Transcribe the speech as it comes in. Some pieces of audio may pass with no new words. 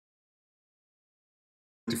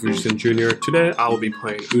Diffusion Jr. Today I will be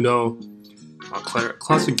playing Uno, a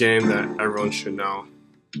classic game that everyone should know.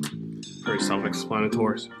 Very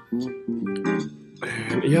self-explanatory.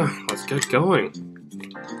 And yeah, let's get going.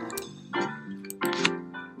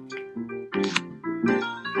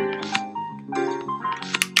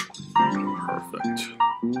 Perfect.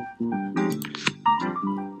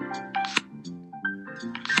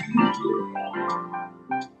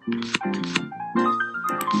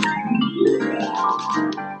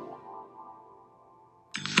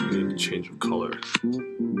 I need a change of color.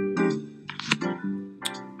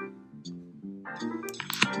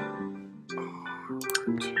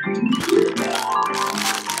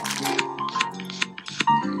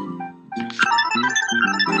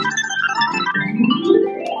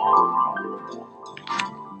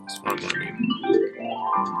 It's fun, I mean.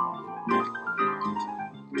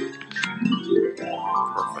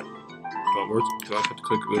 Perfect. Do I have to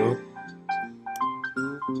click Uno?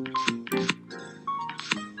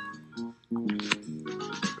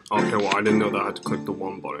 Okay, well, I didn't know that I had to click the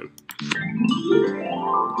one button.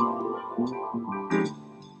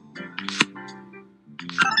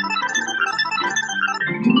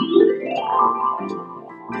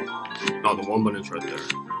 Oh, the one button's right there.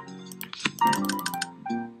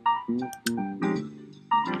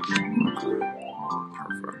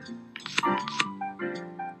 Perfect.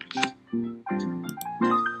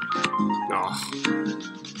 Oh.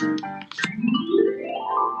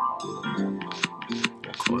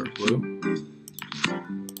 What color? Blue?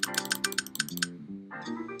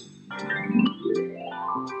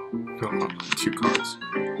 Two cards.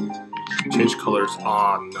 Change colors.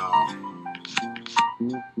 Oh no.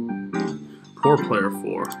 Poor player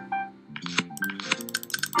 4.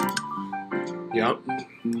 Yep.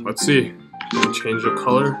 Let's see. Change the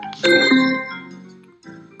color.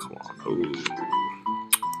 Come on.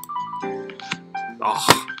 Oh.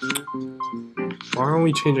 Why aren't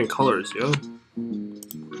we changing colors, yo?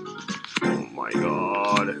 Oh my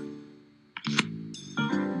god.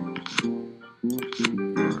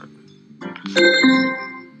 Alright.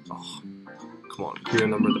 Oh. Come on. Give me a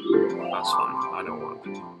number. That's fine. I don't want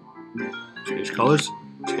to. Change colors?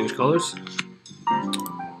 Change colors? Oh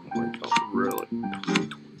my god, really?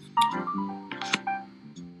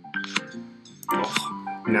 Oh,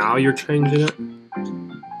 now you're changing it?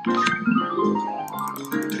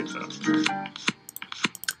 Okay, take that.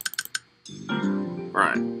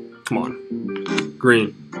 Alright, come on. Green.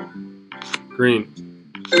 Green.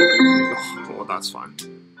 Oh, well, that's fine.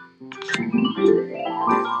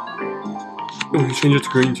 Oh, you change it to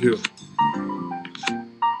green too.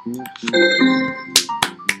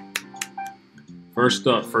 First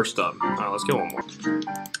up. Alright, let's get one more.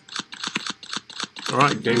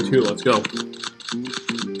 Alright, game 2, let's go.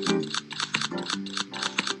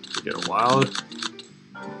 Get a wild.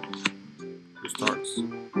 Who starts?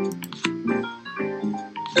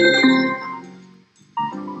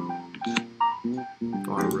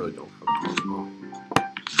 Oh, I really don't have a dragonball.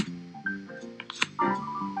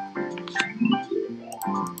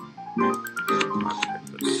 I'll take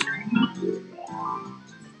this.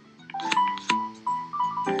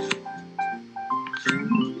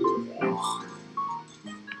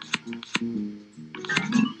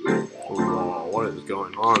 Whoa, what is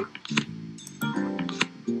going on?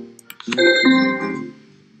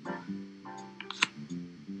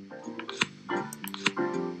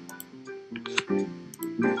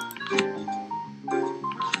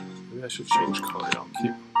 Maybe I should change color. I'll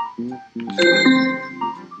keep.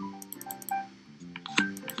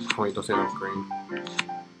 Oh, he doesn't have green.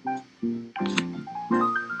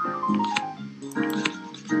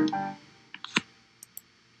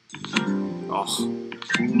 Oh,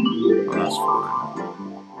 that's fine.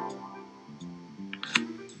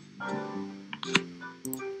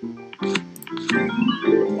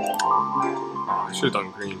 Oh, I should have done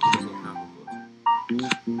green. He doesn't have blue.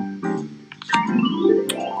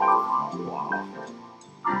 Wow.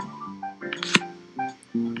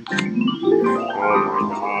 Oh my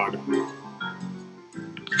god.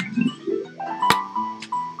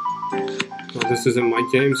 Well, this isn't my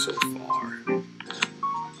game so far.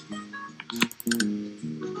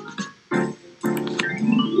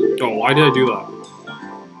 Oh, why did I do that?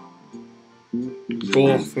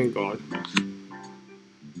 Oh, thank god.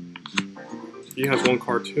 He has one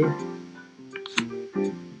card too.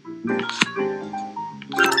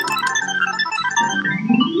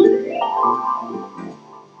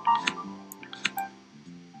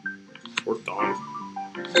 We're done.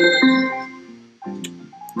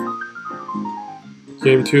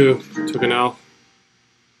 Game 2, took an L.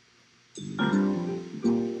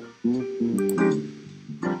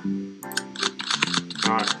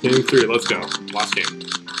 Alright. Game 3, let's go. Last game.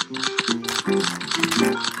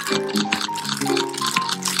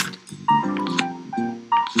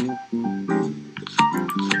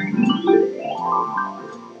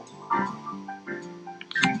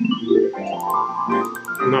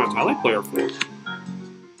 Nice, I like player 4.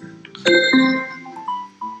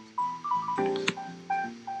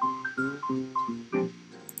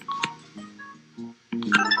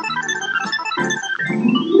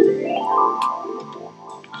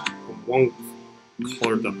 One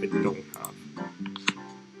color that I don't have.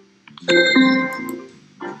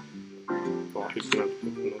 Oh, he's gonna have to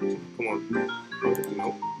pick another one. Come on. Oh, no.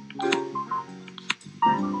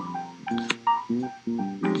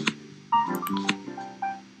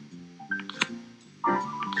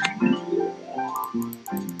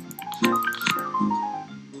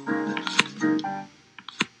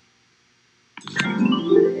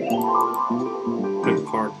 Pick a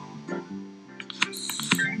card.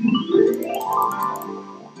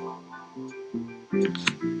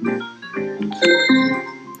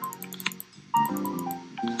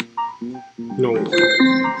 No.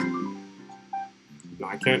 No,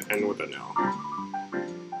 I can't end with it now.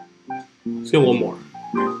 Let's get one more.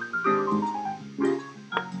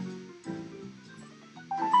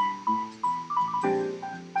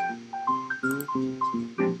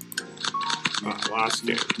 Last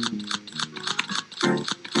game.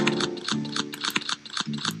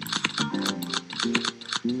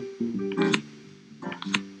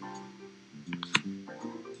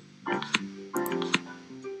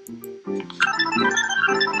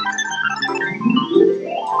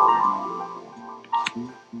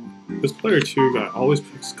 This player 2 guy always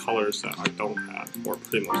picks colors that I don't have, or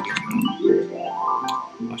pretty much don't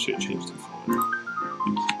have. I should change the color.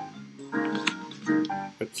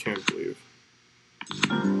 I can't believe.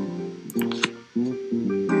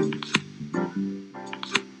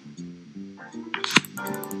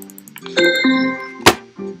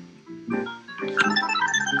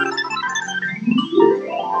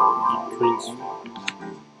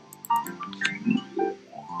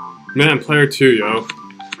 Man, player 2, yo.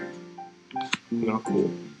 Not cool.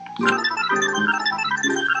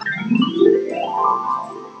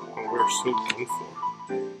 Oh, we're so done for.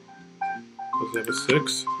 Does he have a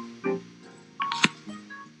 6?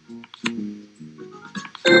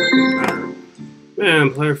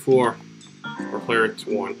 Man, player 4. Or player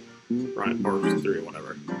 1. Right, or 3,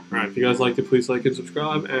 whatever. Alright, if you guys liked it, please like and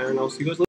subscribe, and I'll see you guys later.